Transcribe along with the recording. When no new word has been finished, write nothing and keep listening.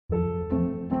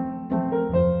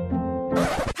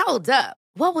Hold up.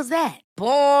 What was that?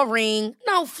 Boring.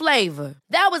 No flavor.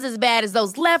 That was as bad as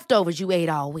those leftovers you ate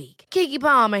all week. Keke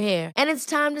Palmer here, and it's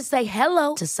time to say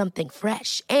hello to something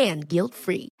fresh and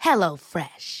guilt-free. Hello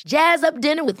Fresh. Jazz up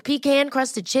dinner with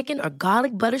pecan-crusted chicken or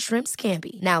garlic butter shrimp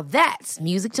scampi. Now that's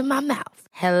music to my mouth.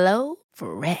 Hello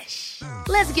Fresh.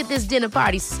 Let's get this dinner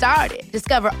party started.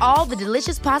 Discover all the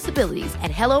delicious possibilities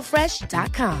at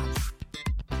hellofresh.com.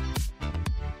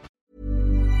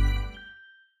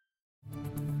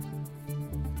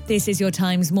 This is your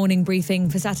Times morning briefing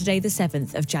for Saturday the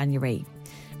 7th of January.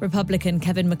 Republican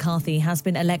Kevin McCarthy has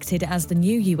been elected as the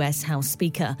new US House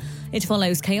Speaker. It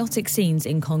follows chaotic scenes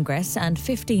in Congress and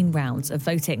 15 rounds of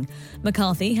voting.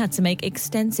 McCarthy had to make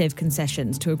extensive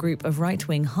concessions to a group of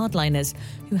right-wing hardliners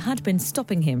who had been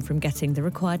stopping him from getting the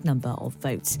required number of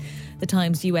votes. The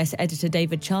Times US editor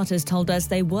David Charters told us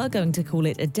they were going to call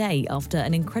it a day after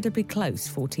an incredibly close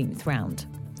 14th round.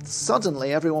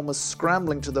 Suddenly, everyone was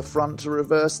scrambling to the front to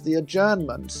reverse the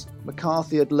adjournment.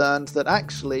 McCarthy had learned that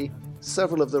actually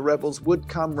several of the rebels would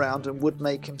come round and would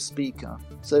make him speaker.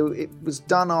 So it was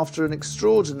done after an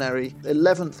extraordinary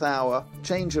 11th hour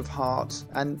change of heart,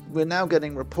 and we're now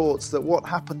getting reports that what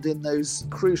happened in those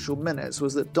crucial minutes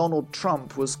was that Donald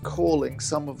Trump was calling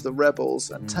some of the rebels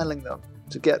and telling them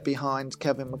to get behind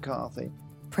Kevin McCarthy.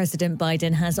 President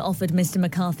Biden has offered Mr.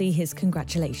 McCarthy his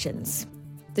congratulations.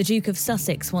 The Duke of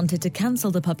Sussex wanted to cancel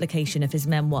the publication of his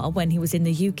memoir when he was in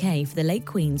the UK for the late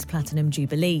Queen's Platinum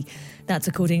Jubilee. That's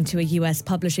according to a US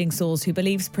publishing source who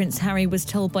believes Prince Harry was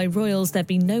told by royals there'd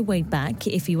be no way back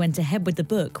if he went ahead with the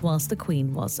book whilst the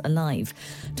Queen was alive.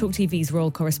 Talk TV's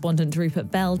royal correspondent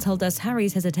Rupert Bell told us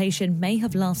Harry's hesitation may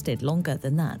have lasted longer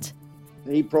than that.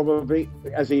 He probably,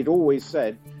 as he'd always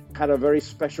said, had a very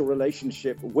special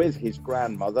relationship with his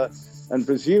grandmother, and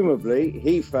presumably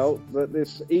he felt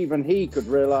that even he could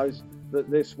realise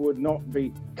that this would not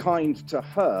be kind to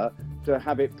her to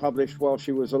have it published while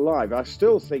she was alive. I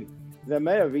still think there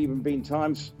may have even been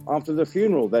times after the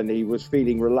funeral then he was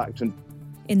feeling reluctant.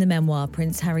 In the memoir,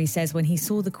 Prince Harry says when he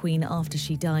saw the Queen after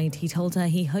she died, he told her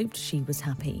he hoped she was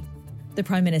happy. The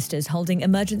Prime Minister's holding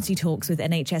emergency talks with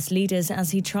NHS leaders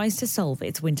as he tries to solve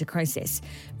its winter crisis.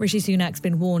 Rishi Sunak's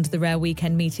been warned the rare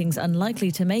weekend meeting's unlikely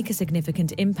to make a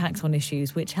significant impact on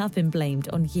issues which have been blamed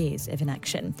on years of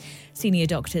inaction. Senior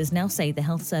doctors now say the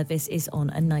health service is on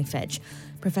a knife edge.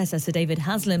 Professor Sir David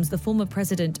Haslam's the former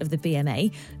president of the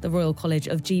BMA, the Royal College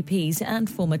of GPs, and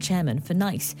former chairman for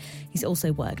NICE. He's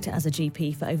also worked as a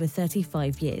GP for over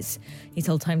 35 years. He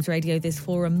told Times Radio this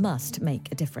forum must make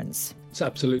a difference. It's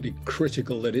absolutely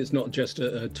critical that it's not just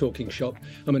a talking shop.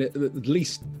 I mean, at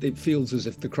least it feels as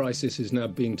if the crisis is now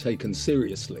being taken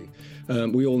seriously.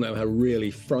 We all know how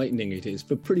really frightening it is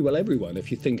for pretty well everyone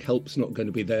if you think help's not going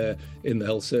to be there in the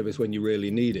health service when you really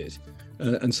need it.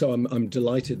 And so I'm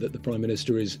delighted that the Prime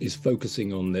Minister is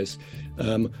focusing on this,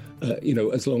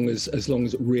 as long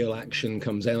as real action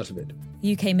comes out of it.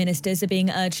 UK ministers are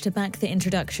being urged to back the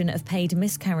introduction of paid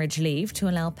miscarriage leave to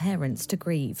allow parents to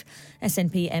grieve.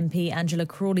 SNP MP Angela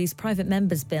Crawley's private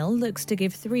member's bill looks to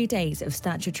give 3 days of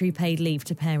statutory paid leave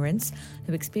to parents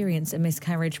who experience a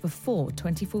miscarriage before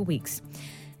 24 weeks.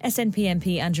 SNP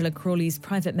MP Angela Crawley's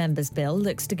private member's bill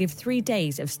looks to give 3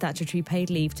 days of statutory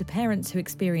paid leave to parents who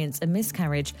experience a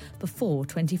miscarriage before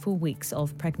 24 weeks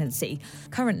of pregnancy.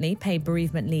 Currently, paid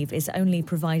bereavement leave is only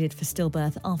provided for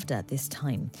stillbirth after this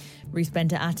time. Ruth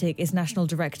Bender-Attic is National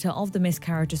Director of the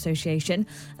Miscarriage Association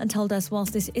and told us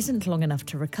whilst this isn't long enough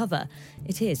to recover,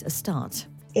 it is a start.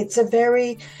 It's a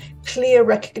very clear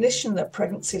recognition that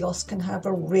pregnancy loss can have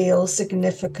a real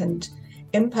significant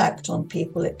impact on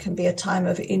people. It can be a time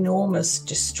of enormous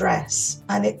distress,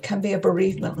 and it can be a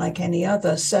bereavement like any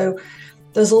other. So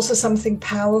there's also something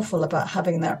powerful about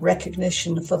having that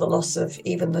recognition for the loss of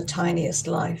even the tiniest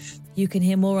life. You can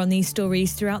hear more on these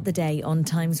stories throughout the day on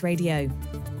Times Radio.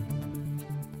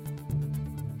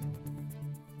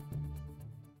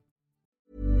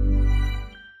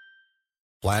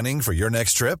 Planning for your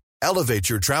next trip? Elevate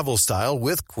your travel style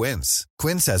with Quince.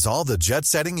 Quince has all the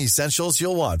jet-setting essentials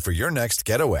you'll want for your next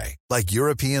getaway, like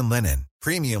European linen,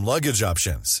 premium luggage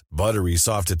options, buttery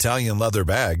soft Italian leather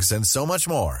bags, and so much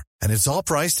more. And it's all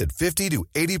priced at 50 to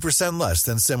 80% less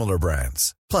than similar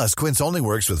brands. Plus, Quince only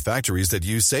works with factories that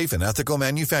use safe and ethical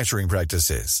manufacturing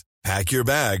practices. Pack your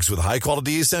bags with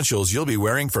high-quality essentials you'll be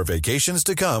wearing for vacations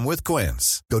to come with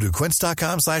Quince. Go to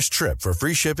quince.com/trip for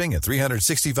free shipping and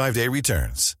 365-day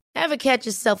returns. Ever catch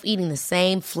yourself eating the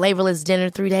same flavorless dinner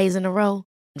 3 days in a row?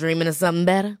 Dreaming of something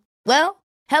better? Well,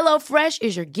 HelloFresh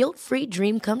is your guilt-free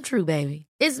dream come true, baby.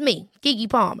 It's me, Keke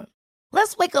Palmer.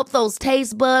 Let's wake up those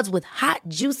taste buds with hot,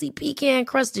 juicy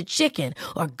pecan-crusted chicken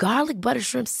or garlic butter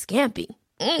shrimp scampi.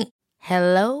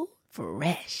 Hello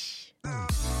Fresh.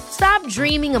 Stop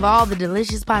dreaming of all the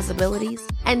delicious possibilities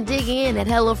and dig in at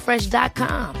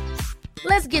HelloFresh.com.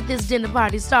 Let's get this dinner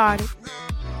party started.